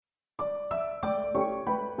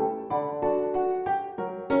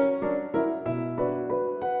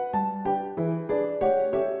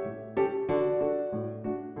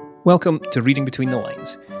Welcome to Reading Between the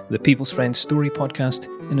Lines, the People's Friends story podcast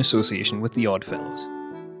in association with the Odd Fellows.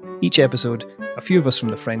 Each episode, a few of us from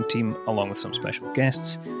the Friend team, along with some special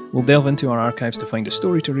guests, will delve into our archives to find a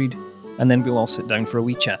story to read, and then we'll all sit down for a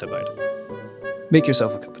wee chat about it. Make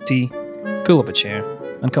yourself a cup of tea, pull up a chair,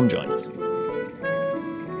 and come join us.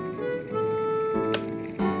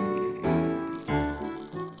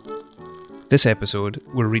 This episode,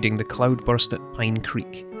 we're reading The Cloudburst at Pine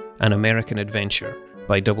Creek, an American adventure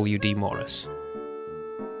by W.D. Morris.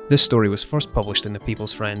 This story was first published in The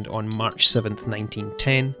People's Friend on March 7th,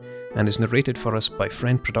 1910, and is narrated for us by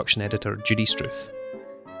Friend production editor Judy Struth.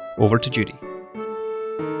 Over to Judy.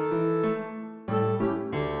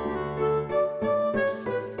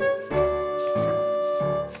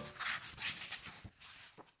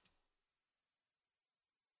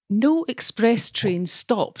 No express train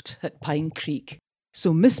stopped at Pine Creek,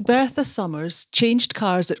 so Miss Bertha Summers changed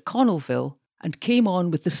cars at Connellville and came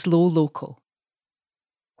on with the slow local.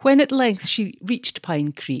 When at length she reached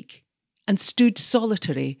Pine Creek and stood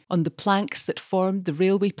solitary on the planks that formed the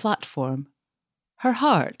railway platform, her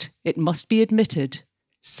heart, it must be admitted,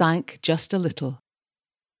 sank just a little.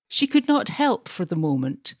 She could not help for the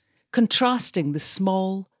moment contrasting the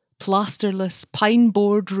small, plasterless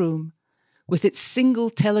pine-board room with its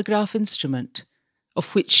single telegraph instrument,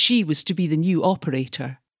 of which she was to be the new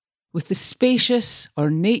operator, with the spacious,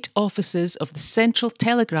 ornate offices of the Central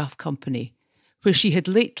Telegraph Company, where she had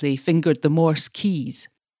lately fingered the Morse keys.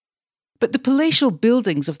 But the palatial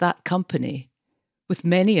buildings of that company, with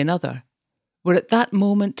many another, were at that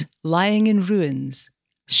moment lying in ruins,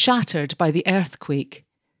 shattered by the earthquake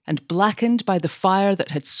and blackened by the fire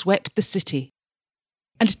that had swept the city.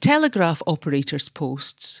 And telegraph operators'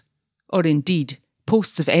 posts, or indeed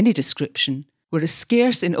posts of any description, were as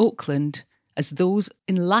scarce in Oakland as those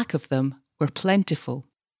in lack of them were plentiful.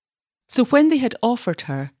 So when they had offered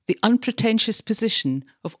her the unpretentious position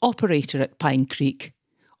of operator at Pine Creek,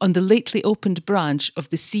 on the lately opened branch of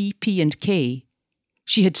the C.P.&K.,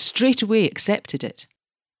 she had straightway accepted it.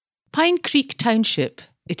 Pine Creek Township,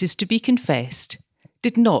 it is to be confessed,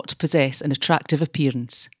 did not possess an attractive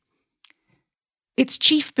appearance. Its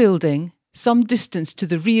chief building, some distance to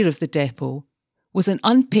the rear of the depot, was an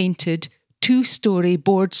unpainted, two-storey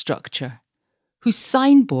board structure, whose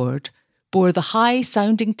signboard bore the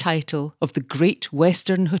high-sounding title of the Great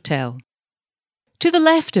Western Hotel. To the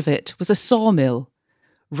left of it was a sawmill,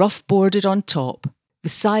 rough-boarded on top, the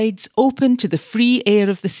sides open to the free air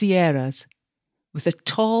of the Sierras, with a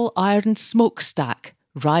tall iron smokestack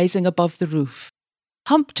rising above the roof.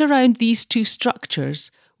 Humped around these two structures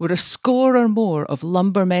were a score or more of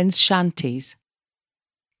lumbermen's shanties.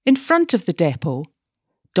 In front of the depot,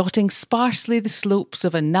 dotting sparsely the slopes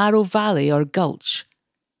of a narrow valley or gulch,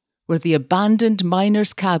 were the abandoned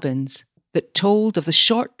miners' cabins that told of the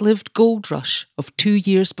short-lived gold rush of 2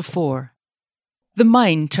 years before. The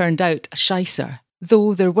mine turned out a shicer,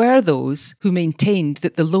 though there were those who maintained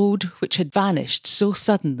that the lode which had vanished so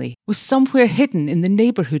suddenly was somewhere hidden in the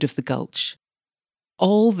neighbourhood of the gulch.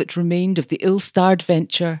 All that remained of the ill-starred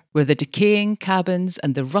venture were the decaying cabins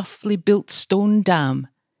and the roughly built stone dam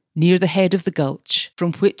near the head of the gulch,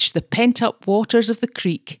 from which the pent-up waters of the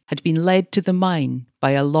creek had been led to the mine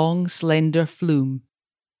by a long, slender flume.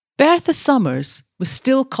 Bertha Summers was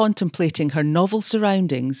still contemplating her novel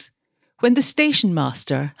surroundings when the station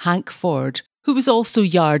master, Hank Ford, who was also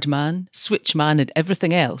yardman, switchman and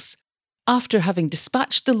everything else, after having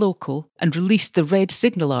dispatched the local and released the red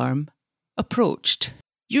signal arm, approached.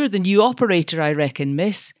 "You're the new operator, I reckon,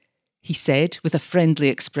 miss," he said with a friendly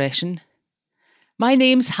expression. "My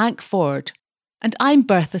name's Hank Ford, and I'm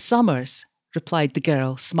Bertha Summers," replied the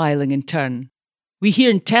girl, smiling in turn. "We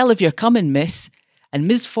hearn tell of your coming, miss, and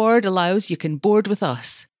Miss Ford allows you can board with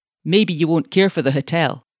us. Maybe you won't care for the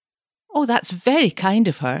hotel." "Oh, that's very kind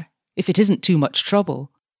of her, if it isn't too much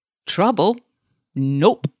trouble." "Trouble?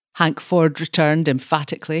 Nope," Hank Ford returned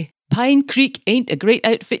emphatically. "Pine Creek ain't a great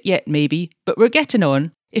outfit yet, maybe, but we're getting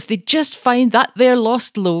on. If they'd just find that there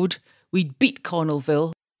lost lode, we'd beat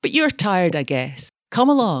Connellville. But you're tired, I guess. Come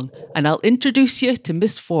along, and I'll introduce you to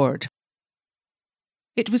Miss Ford."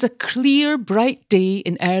 It was a clear, bright day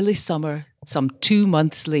in early summer, some 2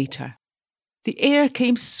 months later. The air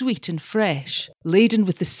came sweet and fresh, laden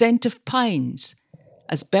with the scent of pines,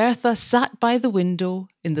 as Bertha sat by the window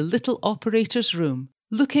in the little operator's room,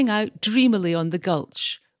 looking out dreamily on the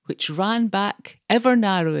gulch, which ran back, ever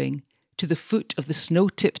narrowing, to the foot of the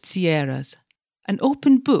snow-tipped Sierras. An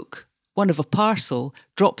open book, one of a parcel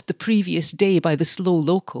dropped the previous day by the slow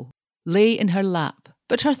local, lay in her lap,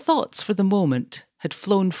 but her thoughts for the moment had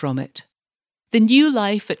flown from it. The new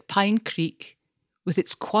life at Pine Creek, with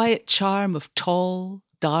its quiet charm of tall,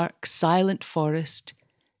 dark, silent forest,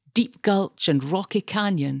 deep gulch and rocky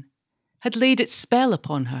canyon had laid its spell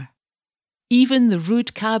upon her. Even the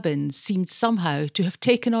rude cabins seemed somehow to have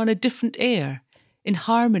taken on a different air, in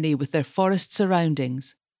harmony with their forest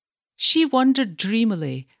surroundings. She wondered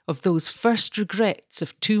dreamily of those first regrets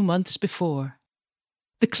of 2 months before.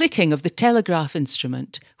 The clicking of the telegraph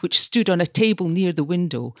instrument, which stood on a table near the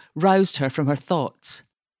window, roused her from her thoughts.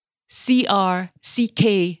 CR,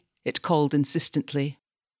 CK, it called insistently.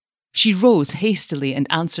 She rose hastily and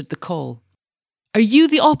answered the call. Are you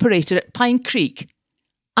the operator at Pine Creek?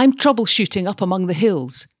 I'm troubleshooting up among the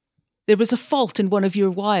hills. There was a fault in one of your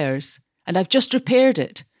wires, and I've just repaired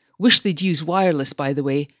it. Wish they'd use wireless, by the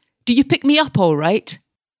way. Do you pick me up all right?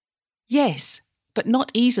 Yes, but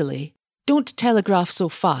not easily. Don't telegraph so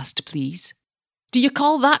fast, please. Do you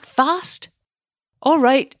call that fast? All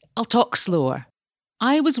right, I'll talk slower.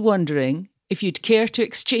 I was wondering if you'd care to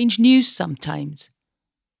exchange news sometimes.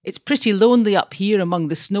 It's pretty lonely up here among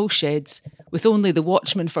the snow sheds, with only the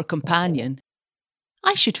watchman for companion.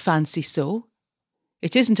 I should fancy so.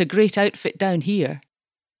 It isn't a great outfit down here.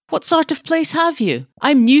 What sort of place have you?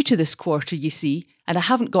 I'm new to this quarter, you see, and I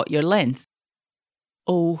haven't got your length.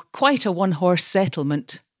 Oh, quite a one-horse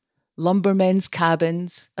settlement. Lumbermen's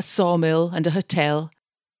cabins, a sawmill and a hotel.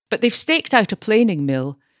 But they've staked out a planing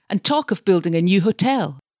mill and talk of building a new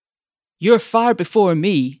hotel. You're far before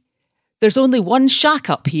me. There's only one shack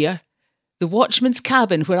up here, the watchman's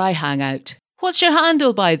cabin where I hang out. What's your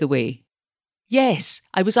handle, by the way? Yes,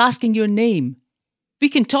 I was asking your name. We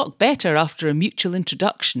can talk better after a mutual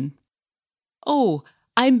introduction. Oh,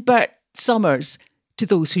 I'm Bert Summers, to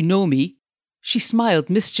those who know me. She smiled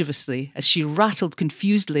mischievously as she rattled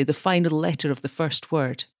confusedly the final letter of the first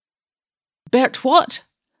word. Bert what?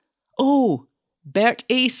 Oh, Bert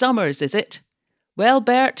A. Summers, is it? Well,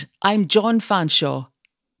 Bert, I'm John Fanshawe.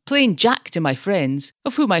 Plain Jack to my friends,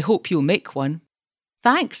 of whom I hope you'll make one.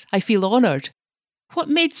 Thanks, I feel honoured. What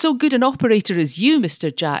made so good an operator as you,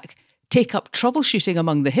 Mr. Jack, take up troubleshooting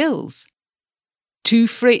among the hills? 2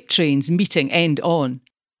 freight trains meeting end on.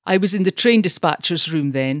 I was in the train dispatcher's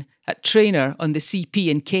room then, at Trainer on the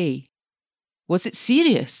CP&K. Was it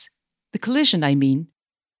serious? The collision, I mean.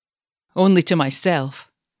 Only to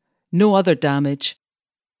myself. No other damage.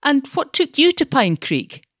 And what took you to Pine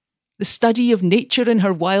Creek? The study of nature in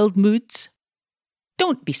her wild moods?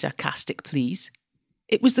 Don't be sarcastic, please.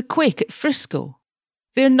 It was the quake at Frisco.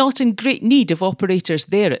 They're not in great need of operators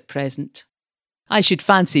there at present. I should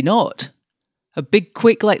fancy not. A big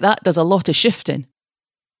quake like that does a lot of shifting.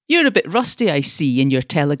 You're a bit rusty, I see, in your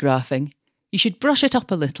telegraphing. You should brush it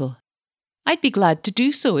up a little. I'd be glad to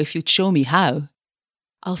do so if you'd show me how.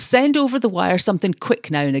 I'll send over the wire something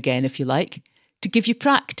quick now and again, if you like, to give you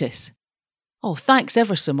practice. Oh, thanks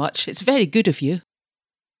ever so much. It's very good of you.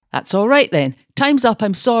 That's all right then. Time's up,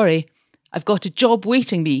 I'm sorry. I've got a job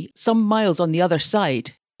waiting me some miles on the other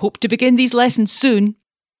side. Hope to begin these lessons soon.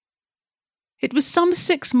 It was some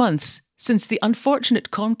 6 months since the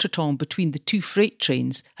unfortunate contretemps between the 2 freight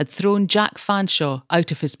trains had thrown Jack Fanshawe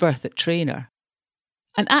out of his berth at Trainer.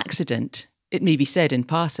 An accident, it may be said in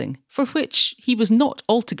passing, for which he was not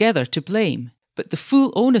altogether to blame, but the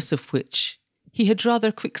full onus of which he had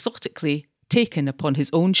rather quixotically taken upon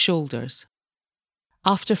his own shoulders.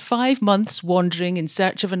 After 5 months wandering in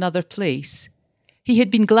search of another place, he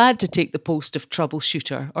had been glad to take the post of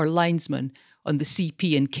troubleshooter or linesman on the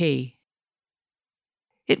CP&K.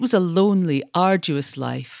 It was a lonely, arduous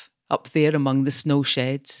life up there among the snow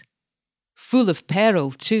sheds. Full of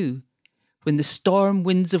peril, too, when the storm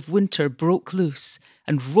winds of winter broke loose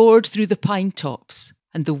and roared through the pine tops,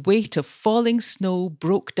 and the weight of falling snow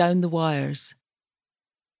broke down the wires.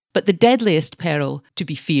 But the deadliest peril to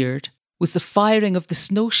be feared was the firing of the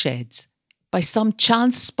snow sheds by some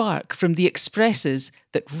chance spark from the expresses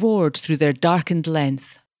that roared through their darkened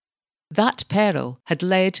length. That peril had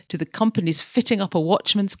led to the company's fitting up a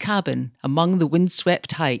watchman's cabin among the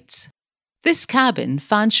windswept heights. This cabin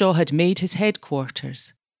Fanshawe had made his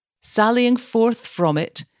headquarters, sallying forth from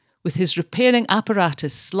it with his repairing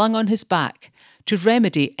apparatus slung on his back to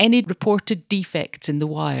remedy any reported defects in the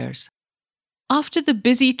wires. After the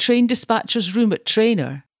busy train dispatcher's room at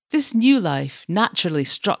Trainer, this new life naturally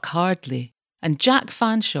struck hardly, and Jack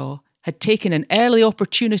Fanshawe had taken an early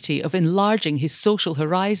opportunity of enlarging his social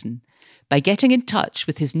horizon by getting in touch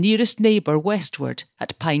with his nearest neighbour westward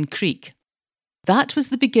at Pine Creek. That was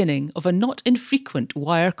the beginning of a not infrequent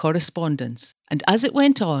wire correspondence, and as it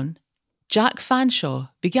went on, Jack Fanshawe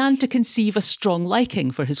began to conceive a strong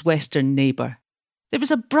liking for his western neighbour. There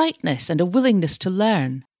was a brightness and a willingness to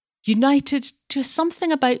learn, united to a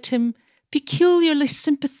something about him peculiarly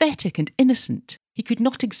sympathetic and innocent he could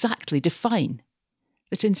not exactly define.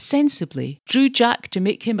 that insensibly drew Jack to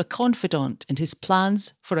make him a confidant in his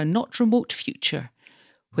plans for a not remote future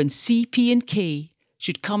when CP&K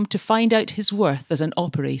should come to find out his worth as an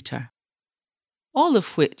operator. All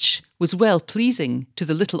of which was well pleasing to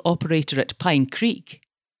the little operator at Pine Creek.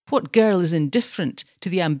 What girl is indifferent to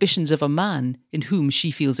the ambitions of a man in whom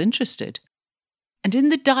she feels interested? And in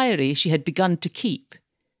the diary she had begun to keep,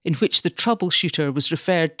 in which the troubleshooter was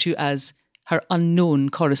referred to as her unknown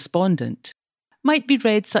correspondent, might be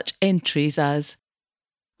read such entries as,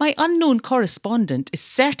 "My unknown correspondent is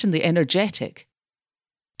certainly energetic.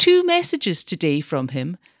 2 messages today from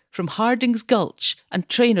him, from Harding's Gulch and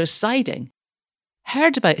Trainor's Siding.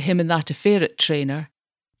 Heard about him in that affair at Trainor.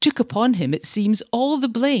 Took upon him, it seems, all the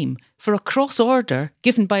blame for a cross order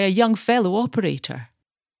given by a young fellow operator.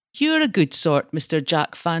 You're a good sort, Mr.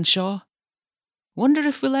 Jack Fanshawe. Wonder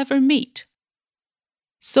if we'll ever meet."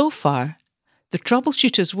 So far, the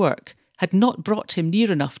troubleshooter's work had not brought him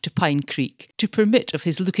near enough to Pine Creek to permit of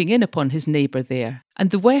his looking in upon his neighbour there, and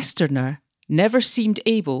the Westerner never seemed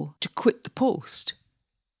able to quit the post.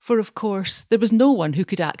 For of course there was no one who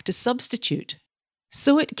could act as substitute.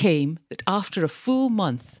 So it came that after a full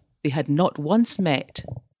month they had not once met.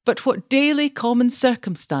 But what daily common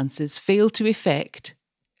circumstances fail to effect,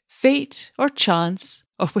 fate or chance,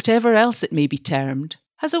 or whatever else it may be termed,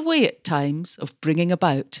 has a way at times of bringing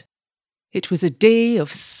about. It was a day of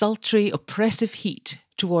sultry, oppressive heat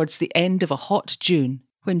towards the end of a hot June,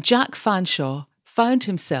 when Jack Fanshawe found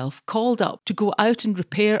himself called up to go out and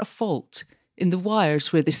repair a fault in the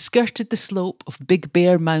wires where they skirted the slope of Big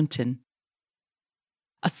Bear Mountain.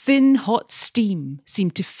 A thin, hot steam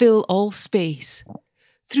seemed to fill all space,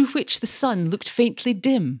 through which the sun looked faintly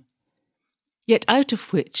dim, yet out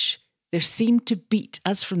of which there seemed to beat,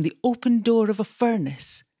 as from the open door of a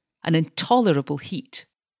furnace, an intolerable heat.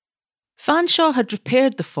 Fanshawe had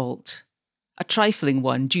repaired the fault, a trifling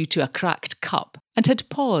one due to a cracked cup, and had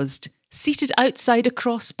paused, seated outside a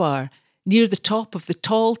crossbar near the top of the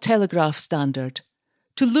tall telegraph standard,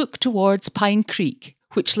 to look towards Pine Creek,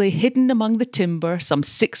 which lay hidden among the timber some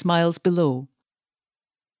 6 miles below.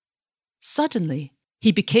 Suddenly,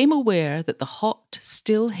 he became aware that the hot,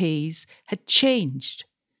 still haze had changed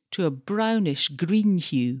to a brownish-green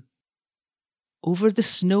hue. Over the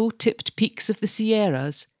snow-tipped peaks of the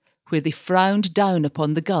Sierras, where they frowned down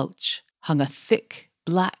upon the gulch, hung a thick,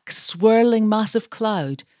 black, swirling mass of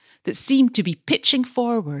cloud that seemed to be pitching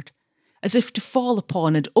forward, as if to fall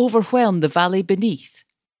upon and overwhelm the valley beneath.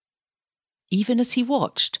 Even as he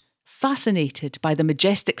watched, fascinated by the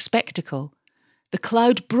majestic spectacle, the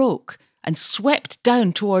cloud broke and swept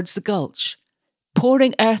down towards the gulch,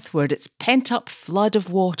 pouring earthward its pent-up flood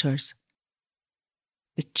of waters.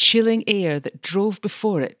 The chilling air that drove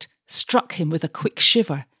before it struck him with a quick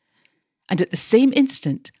shiver, and at the same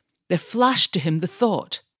instant there flashed to him the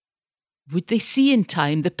thought, would they see in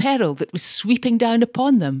time the peril that was sweeping down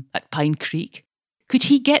upon them at Pine Creek? Could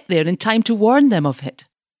he get there in time to warn them of it?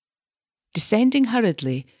 Descending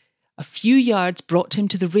hurriedly, a few yards brought him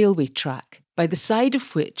to the railway track, by the side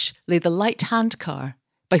of which lay the light handcar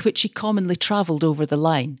by which he commonly travelled over the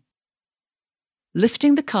line.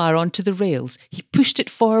 Lifting the car onto the rails, he pushed it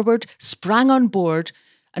forward, sprang on board,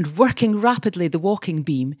 and working rapidly the walking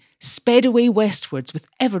beam, sped away westwards with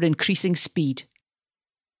ever-increasing speed.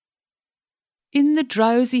 In the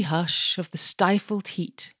drowsy hush of the stifled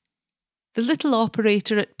heat, the little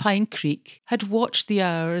operator at Pine Creek had watched the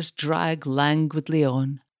hours drag languidly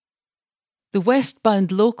on. The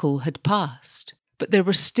westbound local had passed, but there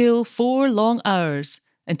were still 4 long hours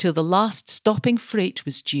until the last stopping freight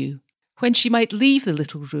was due, when she might leave the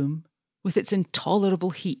little room, with its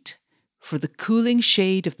intolerable heat, for the cooling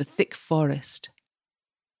shade of the thick forest.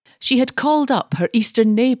 She had called up her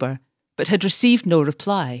eastern neighbour, but had received no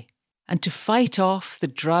reply, and to fight off the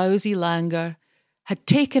drowsy languor, had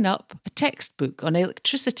taken up a textbook on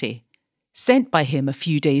electricity, sent by him a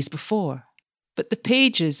few days before, but the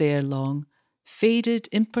pages ere long faded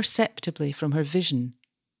imperceptibly from her vision,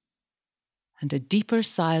 and a deeper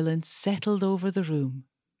silence settled over the room,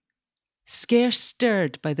 scarce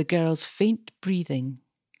stirred by the girl's faint breathing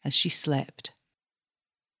as she slept.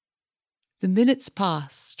 The minutes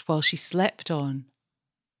passed while she slept on,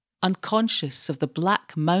 unconscious of the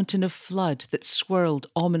black mountain of flood that swirled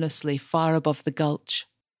ominously far above the gulch.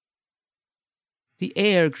 The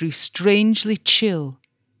air grew strangely chill,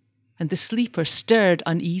 and the sleeper stirred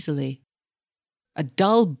uneasily. A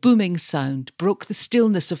dull booming sound broke the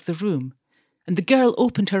stillness of the room, and the girl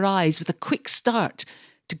opened her eyes with a quick start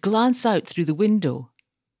to glance out through the window.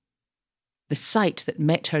 The sight that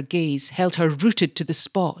met her gaze held her rooted to the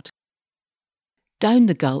spot. Down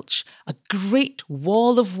the gulch, a great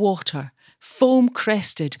wall of water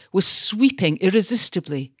foam-crested, was sweeping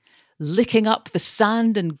irresistibly, licking up the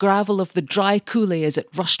sand and gravel of the dry coulee as it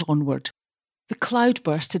rushed onward. The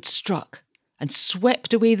cloudburst had struck and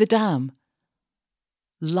swept away the dam.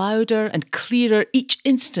 Louder and clearer each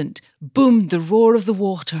instant boomed the roar of the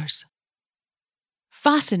waters.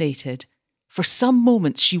 Fascinated, for some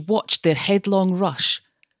moments she watched their headlong rush,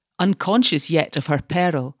 unconscious yet of her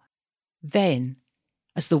peril. Then,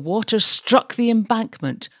 as the waters struck the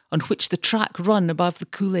embankment on which the track ran above the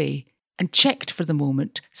coulee, and checked for the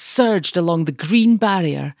moment, surged along the green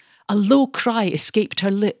barrier, a low cry escaped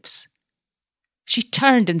her lips. She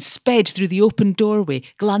turned and sped through the open doorway,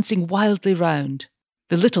 glancing wildly round.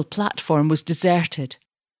 The little platform was deserted.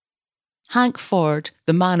 Hank Ford,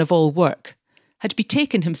 the man of all work, had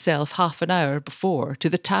betaken himself half an hour before to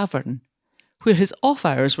the tavern, where his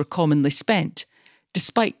off-hours were commonly spent,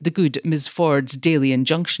 despite the good Miss Ford's daily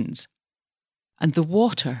injunctions. And the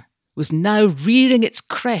water was now rearing its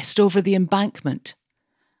crest over the embankment.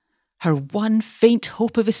 Her one faint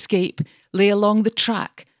hope of escape lay along the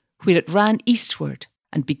track, where it ran eastward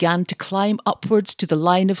and began to climb upwards to the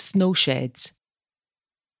line of snow sheds.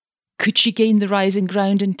 Could she gain the rising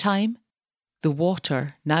ground in time? The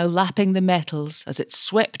water, now lapping the metals as it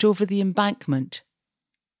swept over the embankment,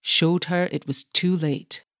 showed her it was too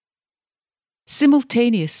late.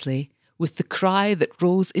 Simultaneously, with the cry that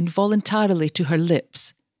rose involuntarily to her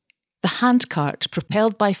lips, the handcart,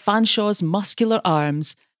 propelled by Fanshaw's muscular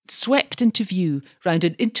arms, swept into view round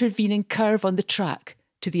an intervening curve on the track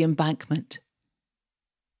to the embankment.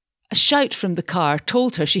 A shout from the car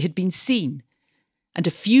told her she had been seen, and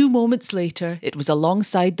a few moments later it was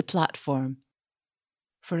alongside the platform.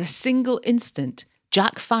 For a single instant,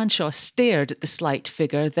 Jack Fanshawe stared at the slight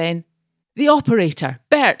figure, then, "The operator!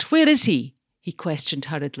 Bert, where is he?" he questioned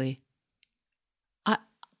hurriedly.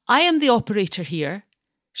 I am the operator here,"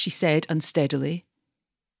 she said unsteadily.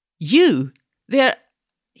 "You? There—"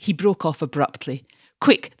 He broke off abruptly.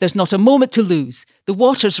 "Quick, there's not a moment to lose. The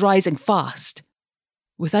water's rising fast."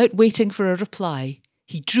 Without waiting for a reply,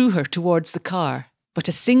 he drew her towards the car, but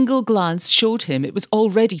a single glance showed him it was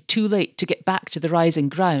already too late to get back to the rising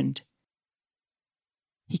ground.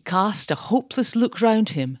 He cast a hopeless look round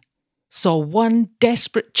him, saw one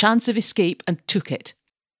desperate chance of escape and took it.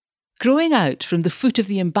 Growing out from the foot of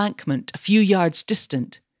the embankment a few yards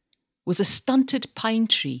distant was a stunted pine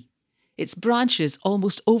tree, its branches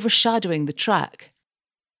almost overshadowing the track.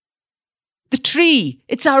 "The tree!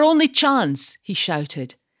 It's our only chance!" he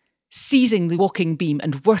shouted, seizing the walking beam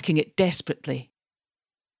and working it desperately.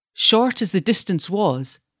 Short as the distance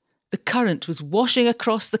was, the current was washing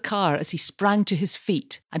across the car as he sprang to his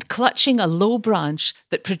feet and, clutching a low branch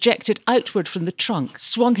that projected outward from the trunk,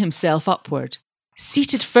 swung himself upward.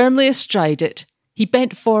 Seated firmly astride it, he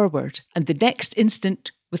bent forward and the next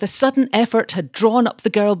instant, with a sudden effort, had drawn up the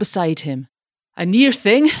girl beside him. "A near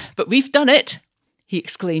thing, but we've done it," he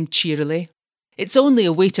exclaimed cheerily. "It's only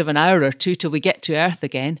a wait of an hour or two till we get to Earth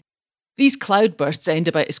again. These cloudbursts end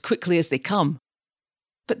about as quickly as they come."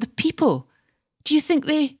 "But the people, do you think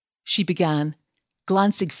they—" she began,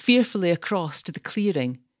 glancing fearfully across to the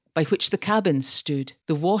clearing by which the cabins stood,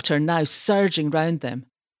 the water now surging round them.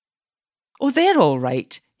 "Oh, they're all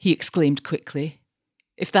right," he exclaimed quickly.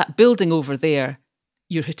 "If that building over there,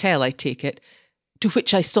 your hotel, I take it, to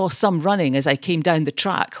which I saw some running as I came down the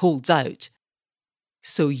track, holds out."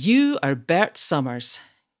 "So you are Bert Somers,"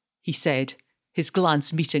 he said, his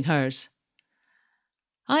glance meeting hers.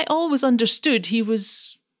 "I always understood he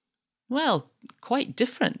was, well, quite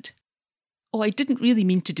different." "Oh, I didn't really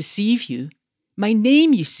mean to deceive you. My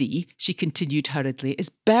name, you see," she continued hurriedly, "is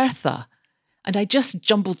Bertha, and I just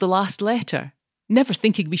jumbled the last letter, never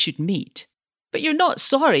thinking we should meet. But you're not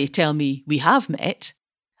sorry, tell me, we have met.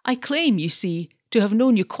 I claim, you see, to have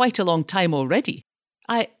known you quite a long time already.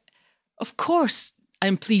 Of course, I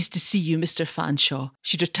am pleased to see you, Mr. Fanshawe,"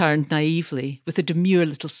 she returned naively, with a demure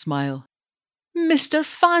little smile. "Mr.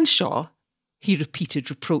 Fanshawe?" he repeated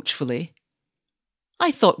reproachfully.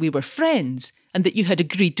 "I thought we were friends, and that you had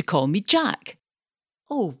agreed to call me Jack."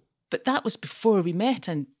 "Oh, but that was before we met,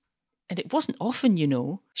 and it wasn't often, you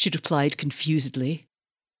know," she replied confusedly.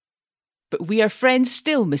 "But we are friends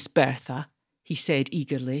still, Miss Bertha," he said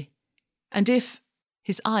eagerly. And if—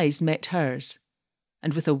 His eyes met hers,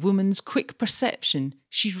 and with a woman's quick perception,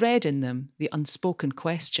 she read in them the unspoken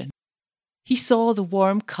question. He saw the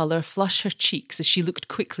warm colour flush her cheeks as she looked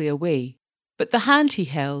quickly away, but the hand he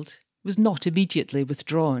held was not immediately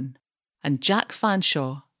withdrawn, and Jack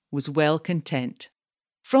Fanshawe was well content.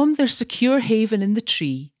 From their secure haven in the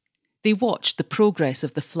tree, they watched the progress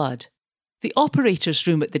of the flood. The operator's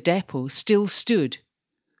room at the depot still stood,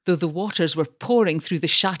 though the waters were pouring through the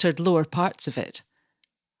shattered lower parts of it.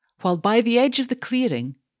 While by the edge of the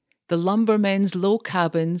clearing, the lumbermen's low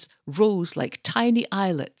cabins rose like tiny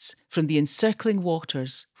islets from the encircling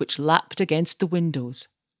waters which lapped against the windows.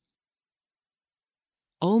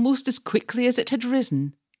 Almost as quickly as it had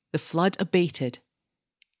risen, the flood abated,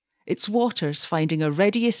 its waters finding a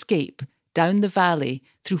ready escape down the valley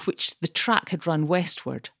through which the track had run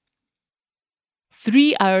westward.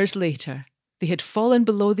 3 hours later, they had fallen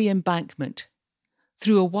below the embankment,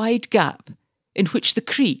 through a wide gap in which the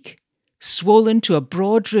creek, swollen to a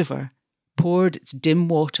broad river, poured its dim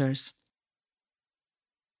waters.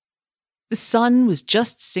 The sun was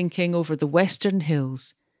just sinking over the western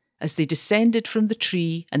hills as they descended from the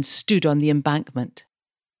tree and stood on the embankment.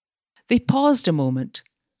 They paused a moment,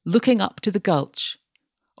 looking up to the gulch,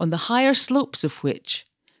 on the higher slopes of which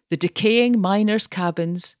the decaying miners'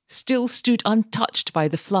 cabins still stood untouched by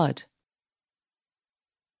the flood.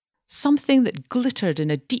 Something that glittered in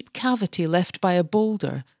a deep cavity left by a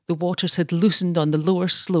boulder the waters had loosened on the lower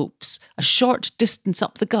slopes a short distance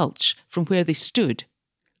up the gulch from where they stood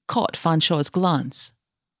caught Fanshaw's glance.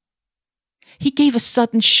 He gave a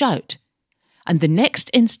sudden shout, and the next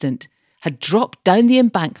instant had dropped down the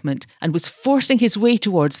embankment and was forcing his way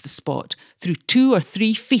towards the spot through 2 or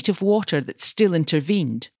 3 feet of water that still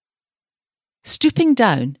intervened. Stooping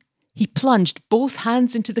down, he plunged both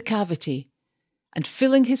hands into the cavity and,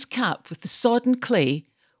 filling his cap with the sodden clay,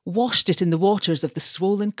 washed it in the waters of the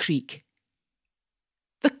swollen creek.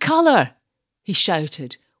 "The colour!" he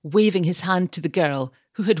shouted, waving his hand to the girl,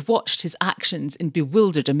 who had watched his actions in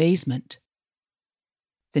bewildered amazement.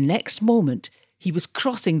 The next moment, he was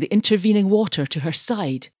crossing the intervening water to her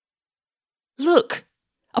side. "Look!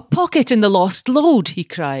 A pocket in the lost load!" he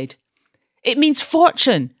cried. "It means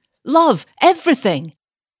fortune, love, everything!"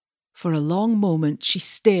 For a long moment she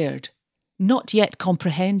stared, not yet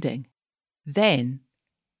comprehending. Then,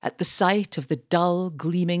 at the sight of the dull,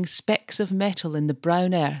 gleaming specks of metal in the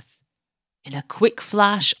brown earth, in a quick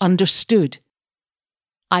flash understood.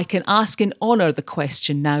 "I can ask in honour the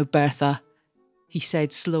question now, Bertha," he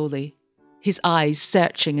said slowly, his eyes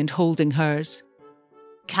searching and holding hers.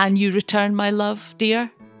 "Can you return my love,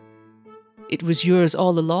 dear?" "It was yours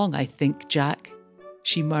all along, I think, Jack,"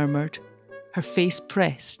 she murmured, her face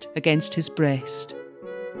pressed against his breast.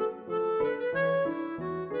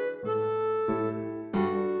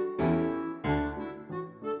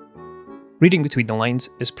 Reading Between the Lines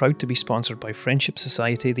is proud to be sponsored by Friendship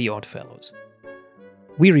Society The Oddfellows.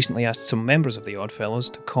 We recently asked some members of The Oddfellows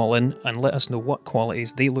to call in and let us know what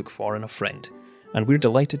qualities they look for in a friend, and we're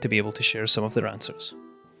delighted to be able to share some of their answers.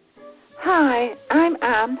 Hi, I'm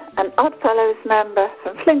Anne, an Oddfellows member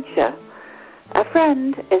from Flintshire. A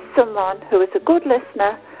friend is someone who is a good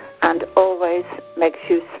listener and always makes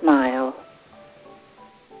you smile.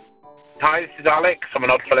 Hi, this is Alex. I'm an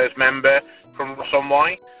Oddfellows member from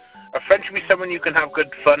Ross-on-Wye. A friend should be someone you can have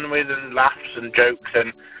good fun with and laughs and jokes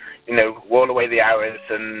and, while away the hours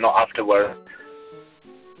and not have to worry.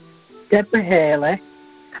 Deborah Haley,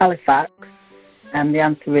 Halifax, and the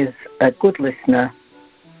answer is a good listener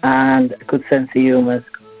and a good sense of humour is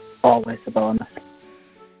always a bonus.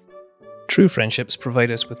 True friendships provide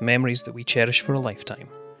us with memories that we cherish for a lifetime.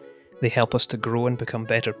 They help us to grow and become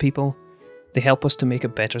better people. They help us to make a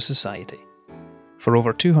better society. For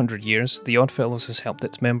over 200 years, The Oddfellows has helped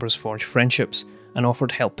its members forge friendships and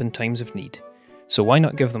offered help in times of need. So why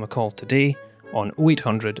not give them a call today on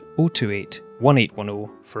 0800 028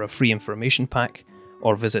 1810 for a free information pack,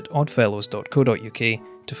 or visit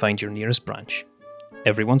oddfellows.co.uk to find your nearest branch.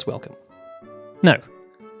 Everyone's welcome. Now,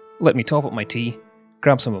 let me top up my tea,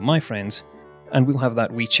 grab some of my friends, and we'll have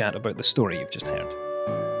that wee chat about the story you've just heard.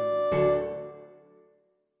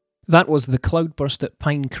 That was The Cloudburst at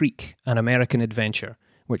Pine Creek, An American Adventure,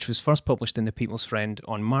 which was first published in The People's Friend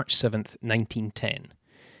on March 7th, 1910.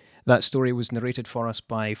 That story was narrated for us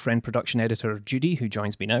by Friend production editor Judy, who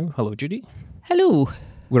joins me now. Hello, Judy. Hello.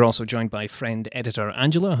 We're also joined by Friend editor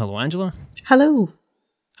Angela. Hello, Angela. Hello.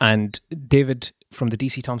 And David from the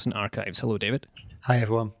DC Thompson Archives. Hello, David. Hi,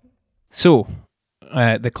 everyone. So,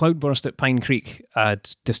 The Cloudburst at Pine Creek, a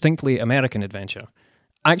distinctly American adventure.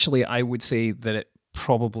 Actually, I would say that it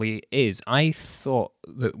probably is. I thought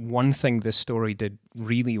that one thing this story did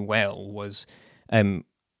really well was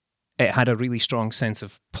it had a really strong sense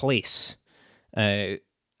of place. I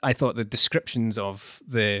thought the descriptions of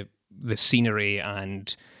the scenery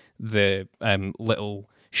and the little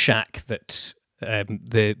shack that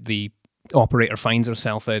the operator finds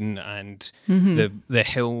herself in, and the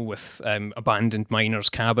hill with abandoned miners'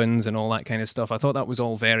 cabins and all that kind of stuff, I thought that was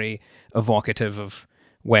all very evocative of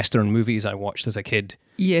Western movies I watched as a kid.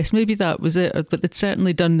 Yes, maybe that was it, but they'd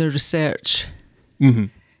certainly done their research.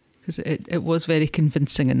 Because it was very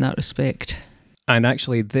convincing in that respect. And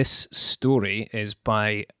actually, this story is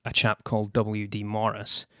by a chap called W.D.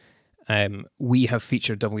 Morris. We have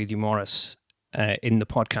featured W.D. Morris in the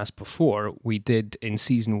podcast before. We did in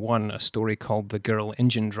season 1 a story called The Girl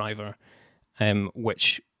Engine Driver,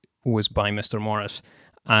 which was by Mr. Morris.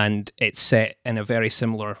 And it's set in a very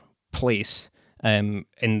similar place in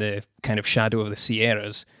the kind of shadow of the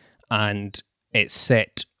Sierras. And it's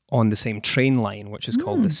set on the same train line, which is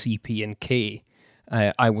called the CP&K.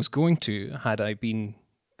 I was going to, had I been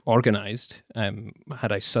organised,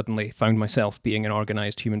 had I suddenly found myself being an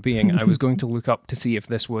organised human being, I was going to look up to see if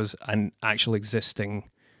this was an actual existing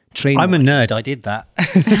train I'm line. a nerd, I did that.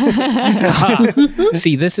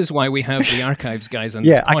 See, this is why we have the archives guys on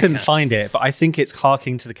this podcast. I couldn't find it, but I think it's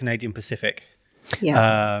harking to the Canadian Pacific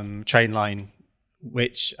train line,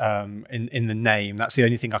 which in the name, that's the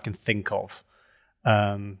only thing I can think of.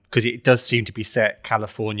 Because it does seem to be set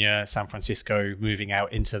California, San Francisco, moving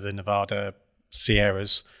out into the Nevada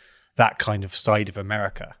Sierras, that kind of side of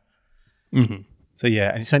America. So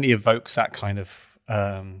yeah, and it certainly evokes that kind of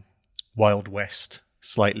Wild West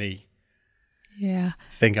slightly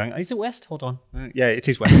thing going, is it West? Hold on. Yeah, it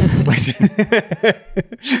is West.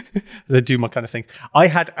 They do my kind of thing. I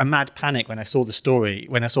had a mad panic when I saw the story,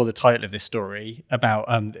 when I saw the title of this story about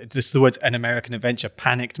the words An American Adventure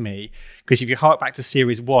panicked me. Because if you hark back to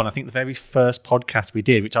series 1, I think the very first podcast we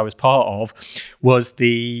did, which I was part of, was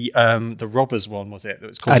the Robbers one, was it? That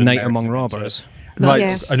was called A Night American Among Adventure. Robbers. Right,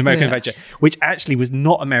 Yes. An American Adventure, which actually was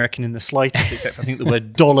not American in the slightest, except for I think the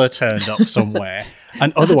word dollar turned up somewhere.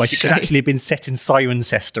 And otherwise, it could actually have been set in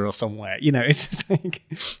Cirencester or somewhere. You know, it's just like...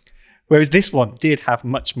 Whereas this one did have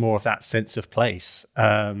much more of that sense of place.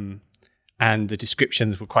 And the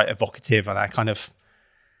descriptions were quite evocative. And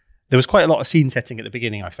there was quite a lot of scene setting at the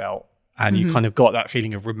beginning, I felt. And you kind of got that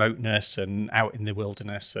feeling of remoteness and out in the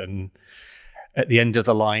wilderness. And at the end of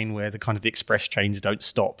the line where the kind of the express trains don't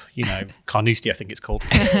stop, you know, Carnoustie, I think it's called.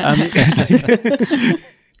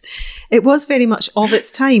 It was very much of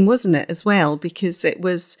its time, wasn't it, as well? Because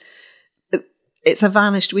it's a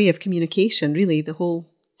vanished way of communication, really, the whole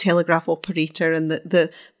telegraph operator and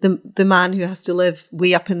the man who has to live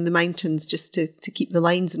way up in the mountains just to keep the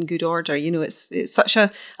lines in good order. You know, it's such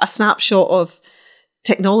a snapshot of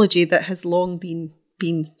technology that has long been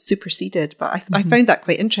superseded. But I found that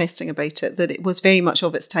quite interesting about it, that it was very much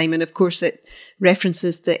of its time. And of course, it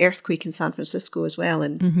references the earthquake in San Francisco as well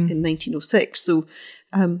in 1906. So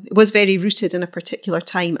it was very rooted in a particular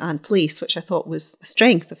time and place, which I thought was a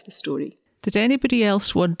strength of the story. Did anybody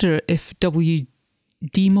else wonder if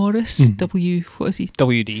W.D. Morris, what is he?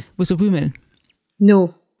 W.D. was a woman?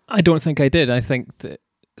 No. I don't think I did. I think that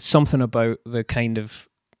something about the kind of,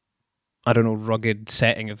 I don't know, rugged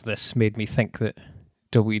setting of this made me think that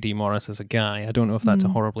W.D. Morris is a guy. I don't know if that's a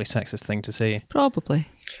horribly sexist thing to say. Probably.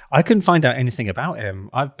 I couldn't find out anything about him.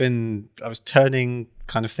 I was turning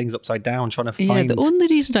kind of things upside down, trying to find... Yeah, the only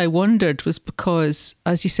reason I wondered was because,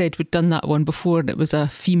 as you said, we'd done that one before and it was a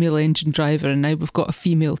female engine driver, and now we've got a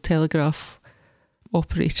female telegraph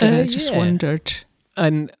operator. And I just wondered.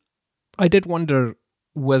 And I did wonder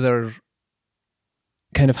whether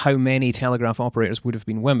kind of how many telegraph operators would have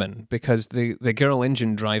been women, because the girl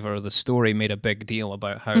engine driver, the story made a big deal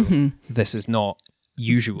about how this is not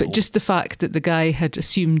usual. But just the fact that the guy had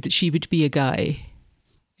assumed that she would be a guy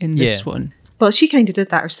in this one. Well, she kind of did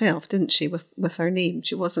that herself, didn't she, with her name?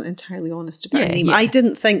 She wasn't entirely honest about her name. Yeah. I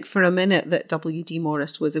didn't think for a minute that W.D.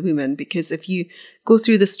 Morris was a woman, because if you go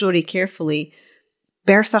through the story carefully,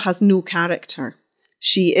 Bertha has no character.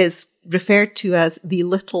 She is referred to as the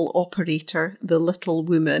little operator, the little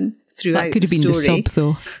woman throughout That could have been the the story.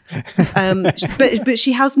 sub, though. But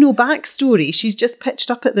she has no backstory. She's just pitched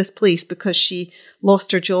up at this place because she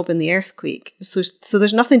lost her job in the earthquake. So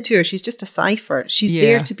there's nothing to her. She's just a cipher. She's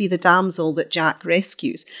there to be the damsel that Jack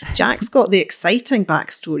rescues. Jack's got the exciting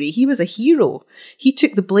backstory. He was a hero. He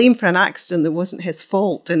took the blame for an accident that wasn't his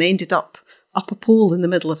fault and ended up a pole in the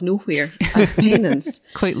middle of nowhere as penance.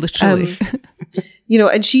 Quite literally. You know,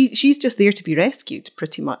 and she's just there to be rescued,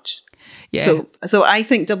 pretty much. Yeah. So I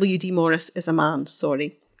think W.D. Morris is a man.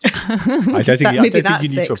 Sorry. I don't think you need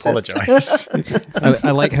to apologise.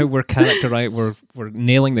 I like how we're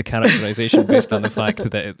nailing the characterization based on the fact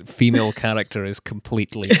that female character is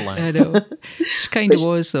completely blank. I know. She kind of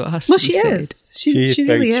was, though, it has to be she said. is. She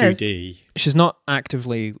very really is. 2D. She's not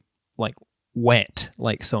actively like wet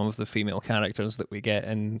like some of the female characters that we get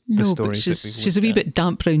in the No, but stories. she's a wee bit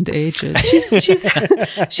damp round the edges.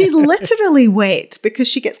 She's literally wet because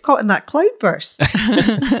she gets caught in that cloudburst.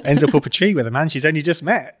 Ends up up a tree with a man she's only just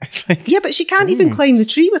met. It's like, Yeah, but she can't even climb the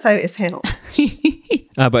tree without his help.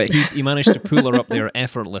 But he managed to pull her up there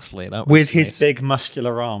effortlessly. That was with his nice. big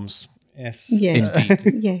muscular arms. Yes. Yes,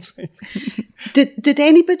 Indeed. yes. Did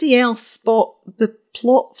anybody else spot the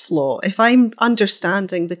plot flaw? If I'm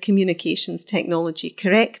understanding the communications technology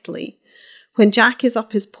correctly, when Jack is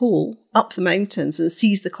up his pole, up the mountains, and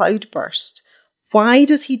sees the cloudburst, why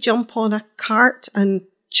does he jump on a cart and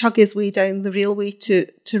chug his way down the railway to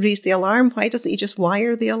raise the alarm? Why doesn't he just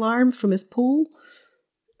wire the alarm from his pole?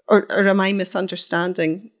 Or am I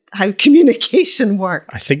misunderstanding how communication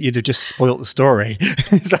works? I think you'd have just spoilt the story.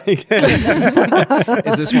 It's like,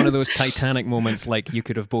 Is this one of those Titanic moments like you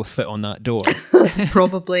could have both fit on that door?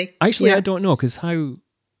 Probably. Actually, Yeah. I don't know, because how...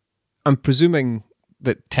 I'm presuming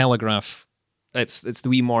that telegraph, it's the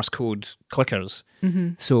wee Morse code clickers.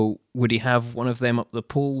 Mm-hmm. So would he have one of them up the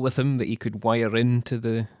pole with him that he could wire into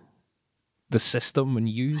the system and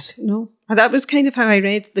use? No. That was kind of how I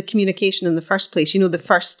read the communication in the first place. You know, the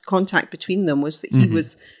first contact between them was that he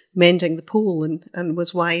was mending the pole and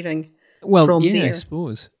was wiring from yeah, I there.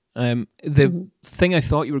 suppose. The thing I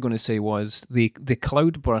thought you were going to say was the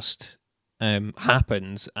cloudburst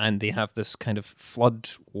happens and they have this kind of flood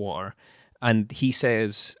water. And he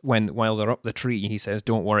says, while they're up the tree, he says,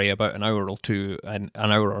 "Don't worry, about an hour or two, and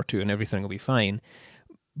everything will be fine."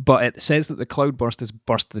 But it says that the cloudburst has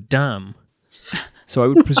burst the dam. So I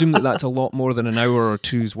would presume that that's a lot more than an hour or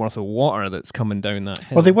two's worth of water that's coming down that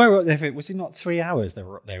hill. well, they were up there. Was it not 3 hours they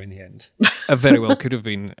were up there in the end? Very well could have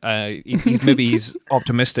been. He's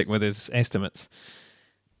optimistic with his estimates.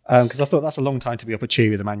 Because I thought that's a long time to be up a tree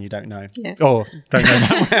with a man you don't know. Yeah. Or don't know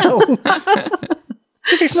that well.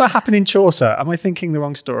 If it's not happened in Chaucer, am I thinking the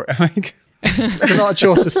wrong story? It's not a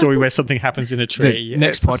Chaucer story where something happens in a tree. The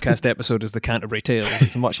next podcast episode is the Canterbury Tales.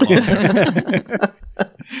 It's much longer.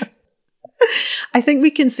 I think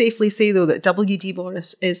we can safely say, though, that W.D.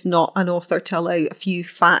 Morris is not an author to allow a few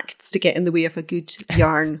facts to get in the way of a good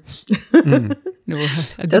yarn. No,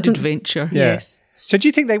 a good Doesn't- adventure. Yeah. Yes. So do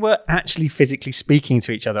you think they were actually physically speaking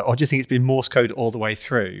to each other, or do you think it's been Morse code all the way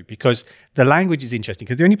through? Because the language is interesting,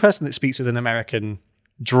 because the only person that speaks with an American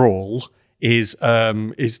drawl is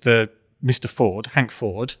the Mr. Ford, Hank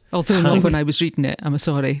Ford. Although not when I was reading it, I'm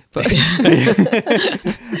sorry. But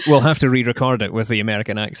We'll have to re-record it with the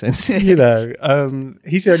American accents. You know,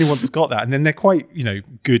 he's the only one that's got that. And then they're quite,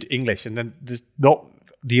 good English. And then there's not,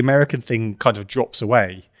 the American thing kind of drops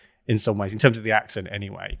away in some ways, in terms of the accent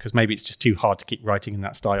anyway, because maybe it's just too hard to keep writing in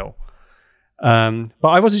that style. But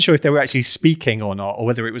I wasn't sure if they were actually speaking or not, or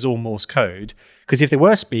whether it was all Morse code. Because if they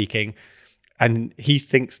were speaking and he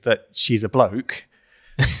thinks that she's a bloke...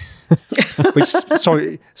 Which,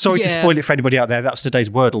 sorry to spoil it for anybody out there. That's today's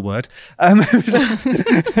Wordle word.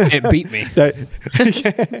 It beat me. No,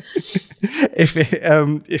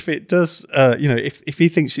 if it does, if he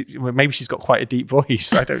thinks maybe she's got quite a deep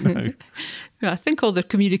voice, I don't know. I think all the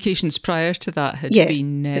communications prior to that had Yeah.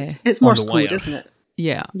 been... It's on Morse the code, wire. isn't it?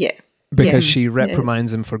 yeah. Yeah. Because Yeah. she Yes.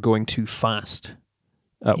 reprimands him for going too fast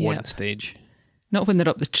at Yeah. one stage. Not when they're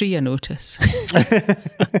up the tree, I notice.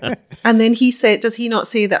 And then he said, does he not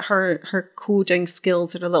say that her coding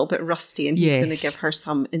skills are a little bit rusty and he's going to Yes. give her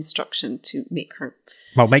some instruction to make her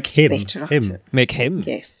Well, make him better at him. it? Make him.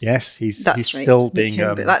 Yes. Yes, he's That's right. still Make being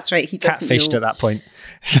him, but that's right. He doesn't catfished know. at that point.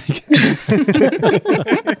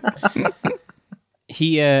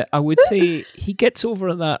 He, I would say, he gets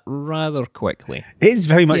over that rather quickly. It is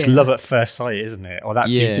very much Yeah. love at first sight, isn't it? Or that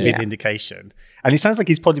seems to be Yeah. the indication. And it sounds like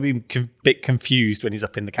he's probably been a bit confused when he's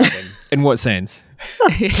up in the cabin. In what sense?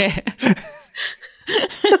 Yeah.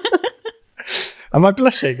 Am I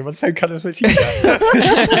blushing? Am I so kind of as you?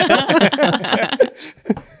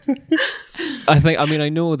 I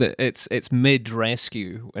know that it's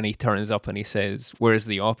mid-rescue when he turns up and he says, "Where's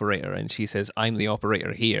the operator?" And she says, "I'm the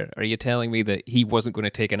operator here." Are you telling me that he wasn't going to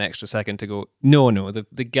take an extra second to go, no, the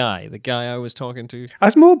guy I was talking to? I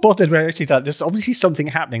was more bothered when I see that there's obviously something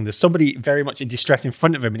happening. There's somebody very much in distress in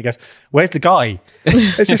front of him, and he goes, "Where's the guy?"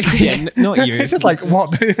 It's just like, Yeah, not you. It's just like,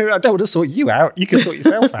 what? I don't want to sort you out. You can sort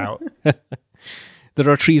yourself out. There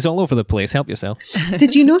are trees all over the place. Help yourself.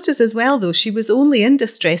 Did you notice as well, though, she was only in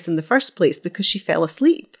distress in the first place because she fell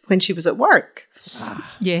asleep when she was at work?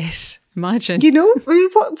 Yes. Imagine. You know, I mean,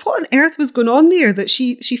 what on earth was going on there that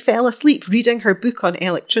she fell asleep reading her book on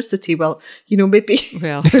electricity? Well, maybe,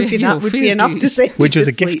 Well, maybe that would be fair enough to dues. send Which you was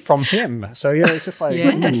to a gift sleep. from him. So yeah, it's just like,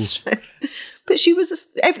 Yes. ooh. But she was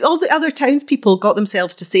all the other townspeople got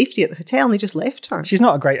themselves to safety at the hotel, and they just left her. She's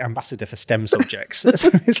not a great ambassador for STEM subjects. So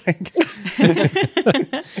it's like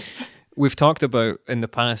We've talked about in the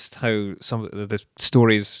past how some of the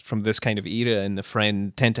stories from this kind of era in The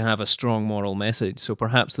Friend tend to have a strong moral message. So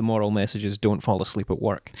perhaps the moral message is don't fall asleep at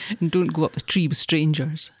work. And don't go up the tree with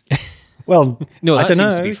strangers. Well, no, I that don't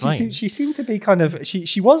seems know. to be fine. She seemed to be kind of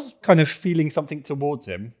she was kind of feeling something towards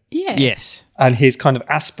him. Yeah. Yes. And his kind of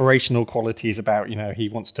aspirational qualities about, he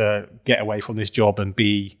wants to get away from this job and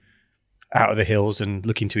be out of the hills and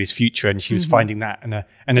look into his future. And she was finding that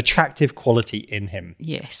an attractive quality in him.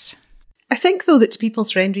 Yes. I think, though, that to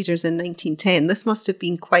People's Friend readers in 1910, this must have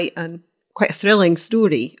been quite a thrilling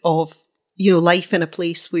story of, life in a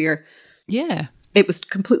place where it was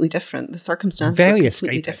completely different. The circumstances were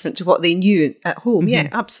completely different to what they knew at home. Yeah,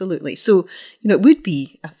 absolutely. So, it would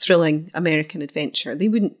be a thrilling American adventure. They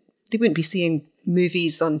wouldn't be seeing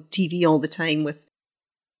movies on TV all the time with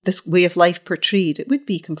this way of life portrayed. It would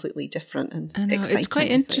be completely different and exciting. It's quite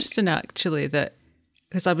interesting, actually, that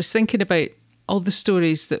because I was thinking about all the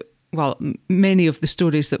stories that, many of the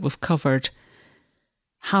stories that we've covered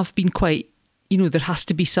have been quite, there has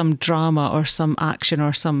to be some drama or some action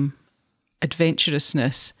or some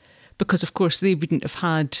adventurousness, because of course they wouldn't have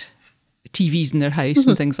had TVs in their house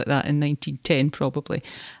and things like that in 1910 probably.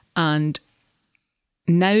 And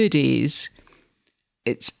nowadays,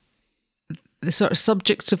 it's the sort of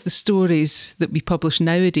subjects of the stories that we publish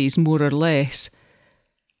nowadays, more or less,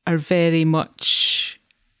 are very much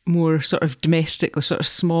more sort of domestic, they're sort of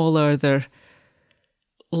smaller, they're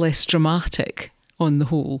less dramatic on the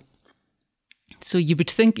whole. So you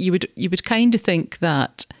would kind of think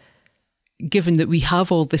that, given that we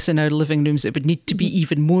have all this in our living rooms, it would need to be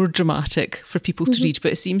even more dramatic for people to read,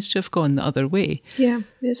 but it seems to have gone the other way. Yeah,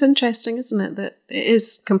 it's interesting, isn't it, that it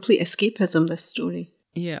is complete escapism, this story.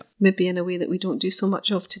 Yeah. Maybe in a way that we don't do so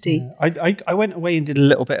much of today. Yeah. I went away and did a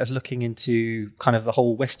little bit of looking into kind of the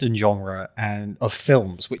whole Western genre and of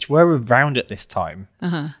films, which were around at this time.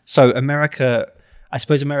 So I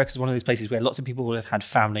suppose America is one of those places where lots of people would have had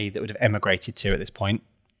family that would have emigrated to at this point,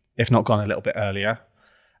 if not gone a little bit earlier,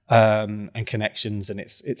 and connections, and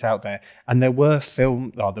it's out there. And there were there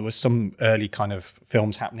was some early kind of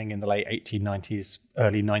films happening in the late 1890s,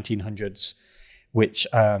 early 1900s, which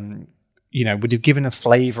would have given a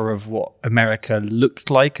flavour of what America looked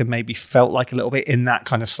like and maybe felt like a little bit in that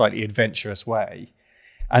kind of slightly adventurous way.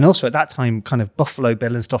 And also at that time, kind of Buffalo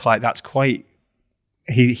Bill and stuff like that's quite...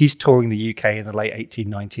 He's touring the UK in the late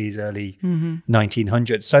 1890s, early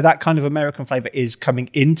 1900s. So that kind of American flavour is coming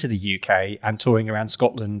into the UK and touring around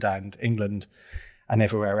Scotland and England and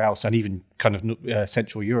everywhere else, and even kind of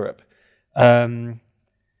Central Europe.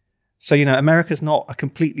 So, America's not a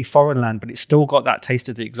completely foreign land, but it's still got that taste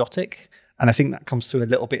of the exotic. And I think that comes through a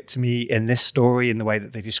little bit to me in this story, in the way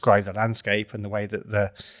that they describe the landscape and the way that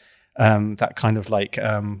that kind of like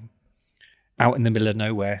out in the middle of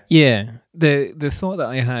nowhere. Yeah, the thought that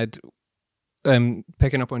I had,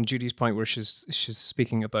 picking up on Judy's point, where she's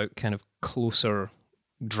speaking about kind of closer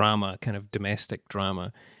drama, kind of domestic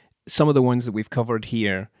drama. Some of the ones that we've covered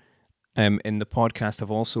here in the podcast have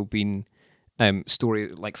also been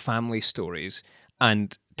story like family stories,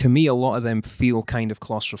 and to me, a lot of them feel kind of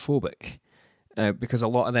claustrophobic. Because a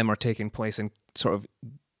lot of them are taking place in sort of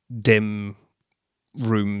dim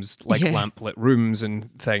rooms, like lamplit rooms and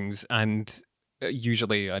things. And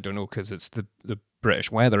usually, I don't know, because it's the British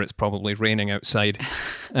weather, it's probably raining outside,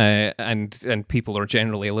 and people are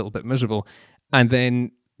generally a little bit miserable. And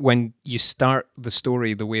then when you start the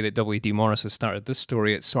story the way that W.D. Morris has started this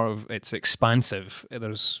story, it's expansive.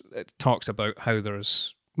 It talks about how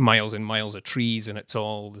there's miles and miles of trees, and it's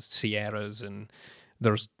all the Sierras, and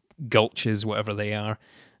there's gulches, whatever they are.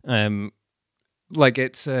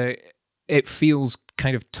 It feels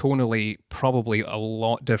kind of tonally probably a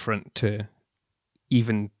lot different to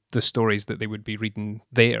even the stories that they would be reading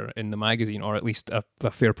there in the magazine, or at least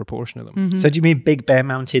a fair proportion of them. Mm-hmm. So do you mean Big Bear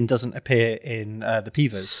Mountain doesn't appear in the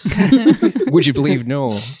Peavers? Would you believe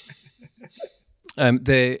no?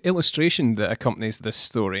 The illustration that accompanies this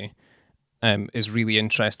story is really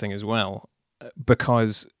interesting as well,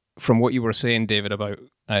 because from what you were saying, David, about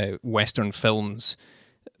Western films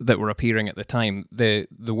that were appearing at the time, the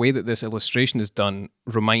way that this illustration is done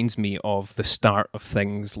reminds me of the start of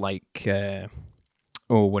things like,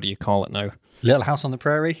 what do you call it now? Little House on the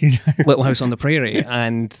Prairie? Little House on the Prairie,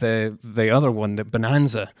 and the other one, the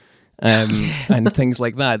Bonanza, and things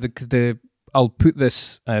like that. I'll put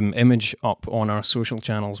this image up on our social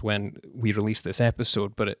channels when we release this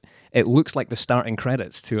episode, but it looks like the starting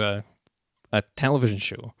credits to a television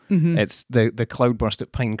show. It's the cloudburst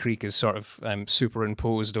at Pine Creek is sort of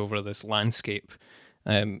superimposed over this landscape.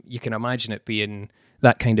 You can imagine it being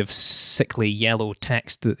that kind of sickly yellow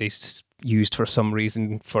text that they used for some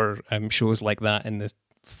reason for shows like that in the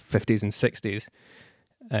 50s and 60s.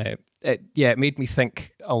 It made me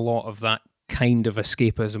think a lot of that kind of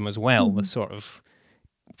escapism as well, the sort of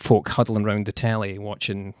folk huddling around the telly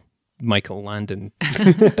watching Michael Landon,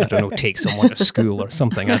 I don't know, take someone to school or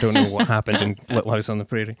something. I don't know what happened in Little House on the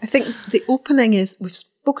Prairie. I think the opening is, we've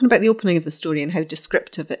spoken about the opening of the story and how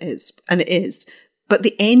descriptive it is, and it is, but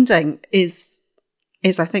the ending is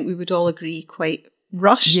I think we would all agree, quite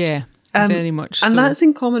rushed. Yeah, very much so. And that's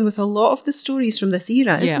in common with a lot of the stories from this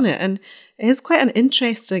era, isn't it? And it is quite an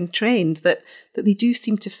interesting trend that they do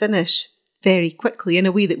seem to finish very quickly in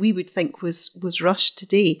a way that we would think was rushed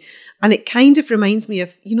today. And it kind of reminds me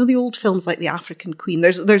of, the old films like The African Queen.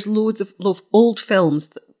 There's loads of old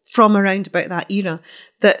films from around about that era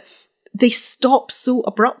that they stop so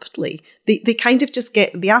abruptly. They kind of just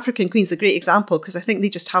get, The African Queen's a great example because I think they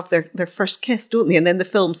just have their first kiss, don't they? And then the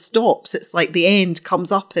film stops. It's like the end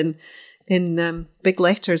comes up in big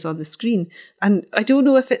letters on the screen. And I don't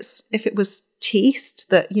know if it was taste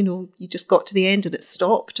that, you just got to the end and it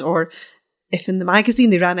stopped, or if in the magazine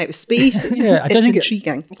they ran out of space. It's intriguing. I don't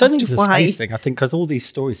think it's a space thing. I think because all these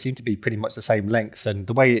stories seem to be pretty much the same length, and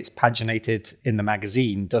the way it's paginated in the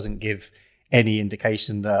magazine doesn't give any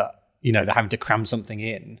indication that, they're having to cram something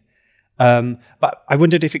in. But I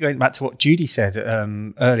wondered if, going back to what Judy said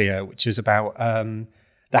earlier, which was about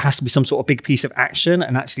there has to be some sort of big piece of action,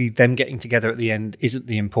 and actually them getting together at the end isn't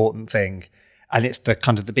the important thing. And it's the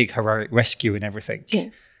kind of the big heroic rescue and everything. Yeah.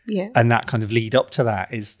 Yeah. And that kind of lead up to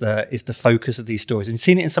that is the focus of these stories. And you've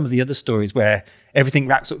seen it in some of the other stories where everything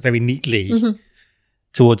wraps up very neatly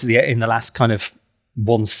towards in the last kind of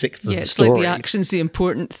 1/6 of the it's story. like the action's the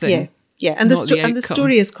important thing. Yeah. Yeah, and the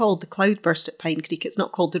story is called The Cloudburst at Pine Creek. It's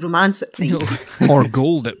not called The Romance at Pine Creek. Or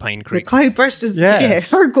Gold at Pine Creek. The Cloudburst is,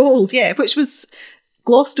 or Gold, which was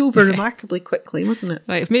glossed over remarkably quickly, wasn't it?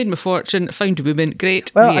 Right, I've made my fortune, found a woman,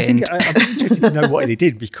 great. Well, I think I'm interested to know what they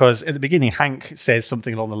did, because at the beginning, Hank says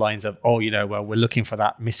something along the lines of, well, we're looking for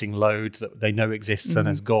that missing load that they know exists and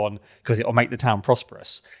has gone because it'll make the town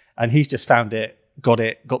prosperous. And he's just found it, got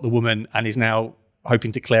the woman, and is now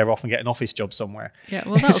hoping to clear off and get an office job somewhere. Yeah,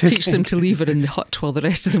 well, that'll teach them to leave her in the hut while the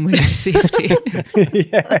rest of them went to safety.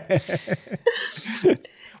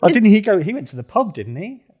 Well, didn't he go? He went to the pub, didn't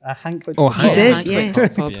he? Hank went to the pub. He did, Hank went to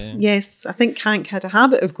the pub. Yes, I think Hank had a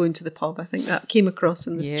habit of going to the pub. I think that came across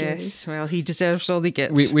in the story. Yes, well, he deserves all he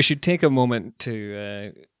gets. We should take a moment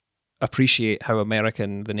to appreciate how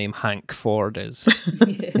American the name Hank Ford is.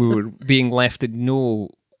 We were being left in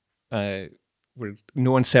no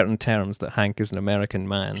uncertain terms that Hank is an American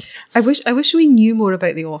man. I wish we knew more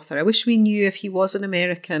about the author. I wish we knew if he was an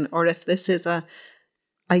American or if this is a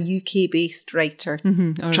UK-based writer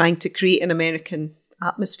trying to create an American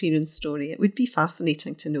atmosphere and story. It would be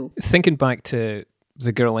fascinating to know. Thinking back to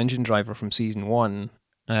The Girl Engine Driver from season 1,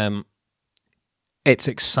 it's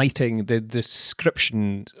exciting. The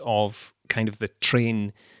description of kind of the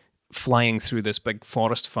train flying through this big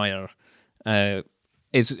forest fire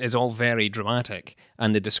is all very dramatic,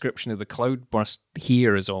 and the description of the cloudburst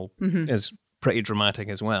here is pretty dramatic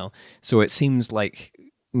as well. So it seems like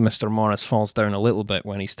Mr. Morris falls down a little bit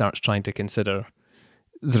when he starts trying to consider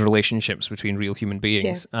the relationships between real human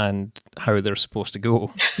beings and how they're supposed to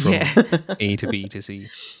go from A to B to C.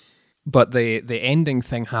 But the ending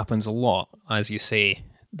thing happens a lot, as you say.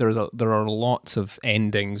 There are lots of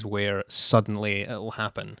endings where suddenly it'll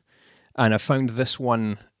happen. And I found this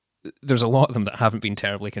one, there's a lot of them that haven't been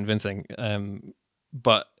terribly convincing,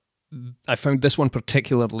 but I found this one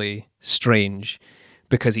particularly strange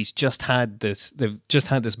because they've just had this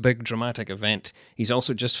big dramatic event. He's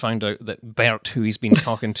also just found out that Bert, who he's been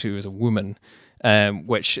talking to, is a woman,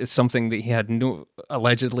 which is something that he had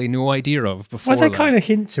allegedly no idea of before. Well, they kind of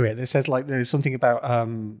hint to it. It says like there's something about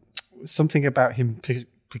him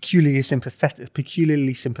peculiarly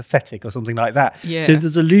sympathetic or something like that. Yeah. So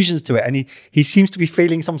there's allusions to it, and he seems to be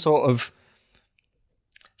feeling some sort of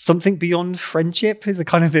something beyond friendship is the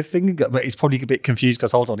kind of the thing, but he's probably a bit confused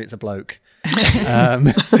because hold on, it's a bloke. And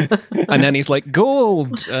then he's like,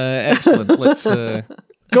 gold, excellent. Let's gold,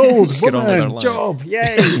 get on with our lives. Job,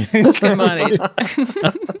 yay! Let's get married.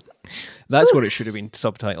 That's what it should have been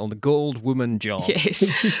subtitled, The Gold Woman Job.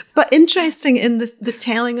 Yes. But interesting in the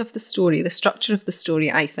telling of the story, the structure of the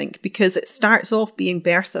story, I think, because it starts off being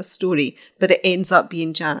Bertha's story, but it ends up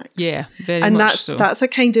being Jack's. Yeah, very and much so. that's a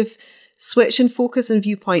kind of switch in focus and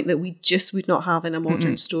viewpoint that we just would not have in a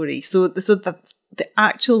modern story. So the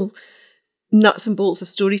actual nuts and bolts of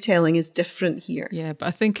storytelling is different here. Yeah, but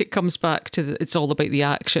I think it comes back to it's all about the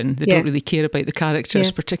action. They Yeah. don't really care about the characters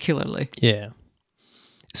Yeah. particularly. Yeah.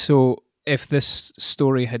 So if this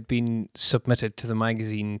story had been submitted to the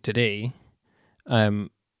magazine today,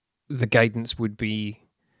 the guidance would be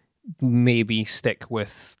maybe stick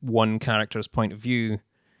with one character's point of view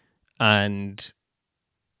and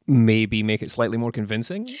maybe make it slightly more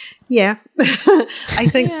convincing. Yeah. I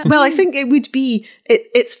think, well, I think it would be,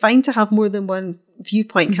 it's fine to have more than one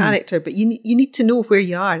viewpoint character, but you need to know where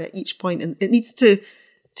you are at each point. And it needs to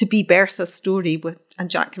be Bertha's story and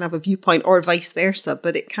Jack can have a viewpoint or vice versa,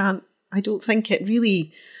 but it can't, I don't think it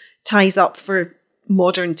really ties up for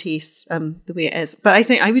modern tastes the way it is. But I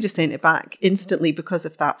think I would have sent it back instantly because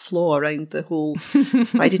of that flaw around the whole,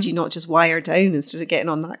 why did you not just wire down instead of getting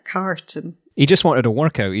on that cart? And He just wanted a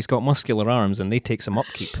workout. He's got muscular arms and they take some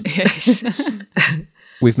upkeep. Yes.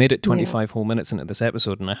 We've made it 25 whole minutes into this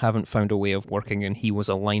episode and I haven't found a way of working and he was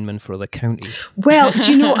a lineman for the county. Well,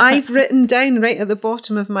 do you know, I've written down right at the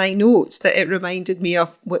bottom of my notes that it reminded me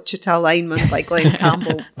of Wichita Lineman by Glenn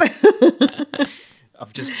Campbell.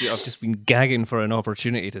 I've just been gagging for an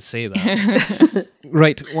opportunity to say that.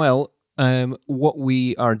 Right, well, what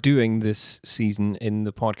we are doing this season in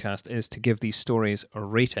the podcast is to give these stories a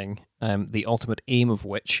rating, the ultimate aim of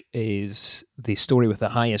which is the story with the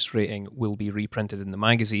highest rating will be reprinted in the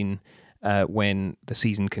magazine when the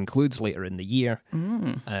season concludes later in the year.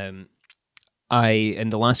 In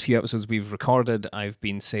the last few episodes we've recorded, I've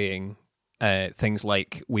been saying things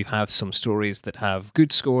like we have some stories that have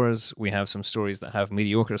good scores, we have some stories that have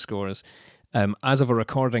mediocre scores. As of a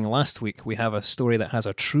recording last week, we have a story that has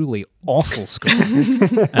a truly awful score.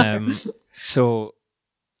 So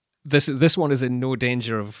this one is in no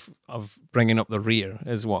danger of bringing up the rear,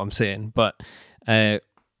 is what I'm saying. But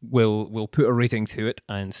we'll put a rating to it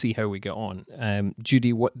and see how we get on.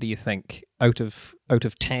 Judy, what do you think? Out of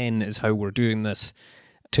 10 is how we're doing this,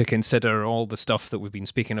 to consider all the stuff that we've been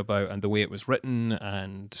speaking about and the way it was written.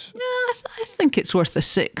 And I think it's worth a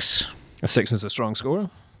 6. a 6 is a strong score.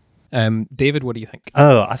 David, what do you think?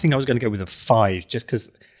 Oh, I think I was going to go with a 5, just because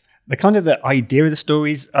the idea of the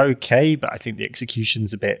story's okay, but I think the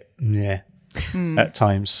execution's a bit at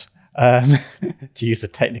times, to use the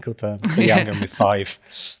technical term. So yeah, I'm going with 5.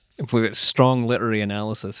 We've got strong literary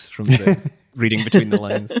analysis from the reading between the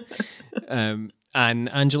lines. And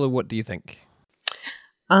Angela, what do you think?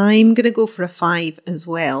 I'm going to go for a 5 as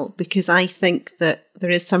well, because I think that there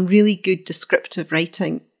is some really good descriptive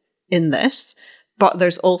writing in this, but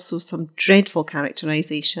there's also some dreadful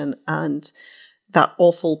characterisation and that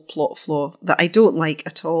awful plot flaw that I don't like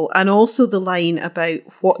at all. And also the line about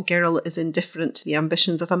what girl is indifferent to the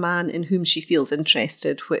ambitions of a man in whom she feels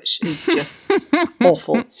interested, which is just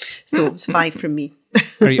awful. So it's 5 from me.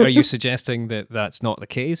 Are you suggesting that that's not the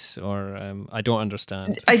case, or I don't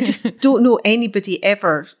understand? I just don't know anybody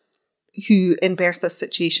ever who in Bertha's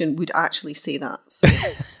situation would actually say that. So.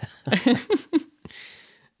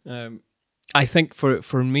 I think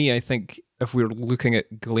for me, I think if we're looking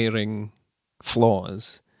at glaring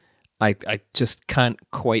flaws, I just can't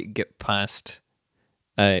quite get past.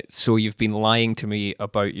 So you've been lying to me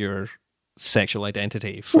about your sexual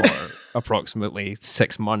identity for approximately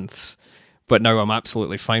 6 months. But now I'm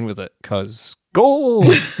absolutely fine with it because gold.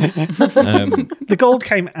 The gold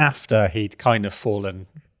came after he'd kind of fallen.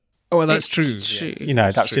 Oh, that's true. true. You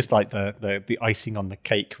know, that's just like the icing on the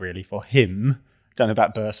cake, really, for him. Don't know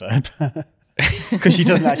about Bertha, because she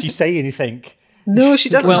doesn't actually say anything. No, she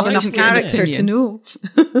doesn't have she enough doesn't get an character to opinion. know.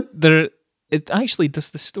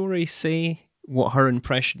 Does the story say what her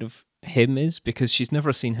impression of him is? Because she's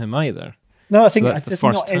never seen him either. No, I think that's it the does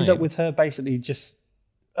first not end up time. with her basically just.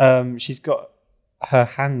 She's got her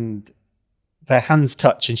hand, their hands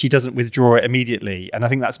touch, and she doesn't withdraw it immediately. And I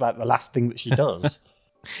think that's about the last thing that she does.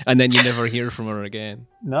 And then you never hear from her again.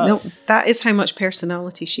 No, that is how much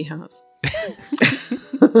personality she has.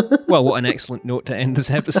 Well, what an excellent note to end this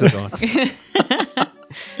episode on.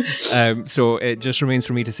 So it just remains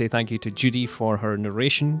for me to say thank you to Judy for her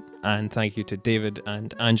narration, and thank you to David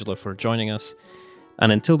and Angela for joining us.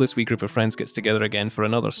 And until this wee group of friends gets together again for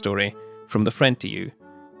another story, from the friend to you,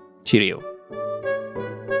 cheerio.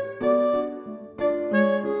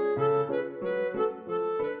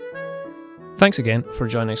 Thanks again for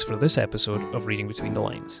joining us for this episode of Reading Between the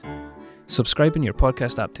Lines. Subscribe in your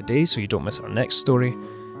podcast app today so you don't miss our next story,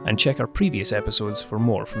 and check our previous episodes for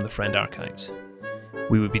more from the Friend Archives.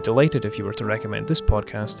 We would be delighted if you were to recommend this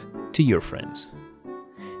podcast to your friends.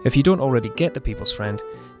 If you don't already get The People's Friend,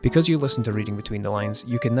 because you listen to Reading Between the Lines,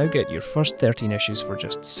 you can now get your first 13 issues for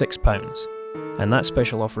just £6, and that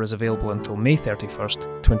special offer is available until May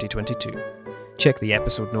 31st, 2022. check the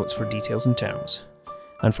episode notes for details and terms.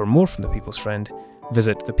 And for more from The People's Friend,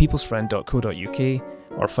 visit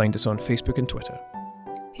thepeoplesfriend.co.uk or find us on Facebook and Twitter.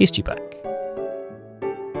 Hasty back.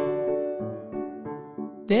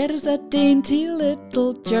 There's a dainty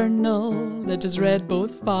little journal that is read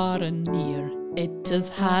both far and near. It has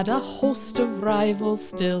had a host of rivals,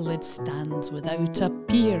 still it stands without a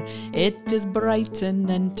peer. It is bright and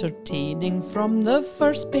entertaining from the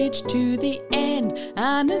first page to the end,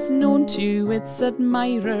 and is known to its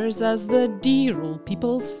admirers as the dear old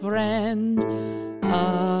People's Friend.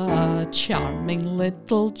 A charming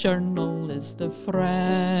little journal is the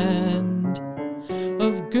Friend.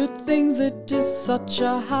 Of good things it is such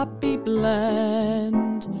a happy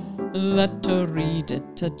blend, that to read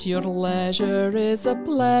it at your leisure is a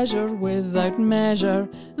pleasure without measure.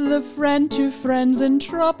 The Friend to friends in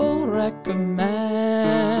trouble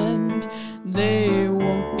recommend. They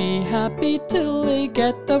won't be happy till they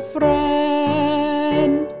get the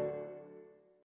Friend.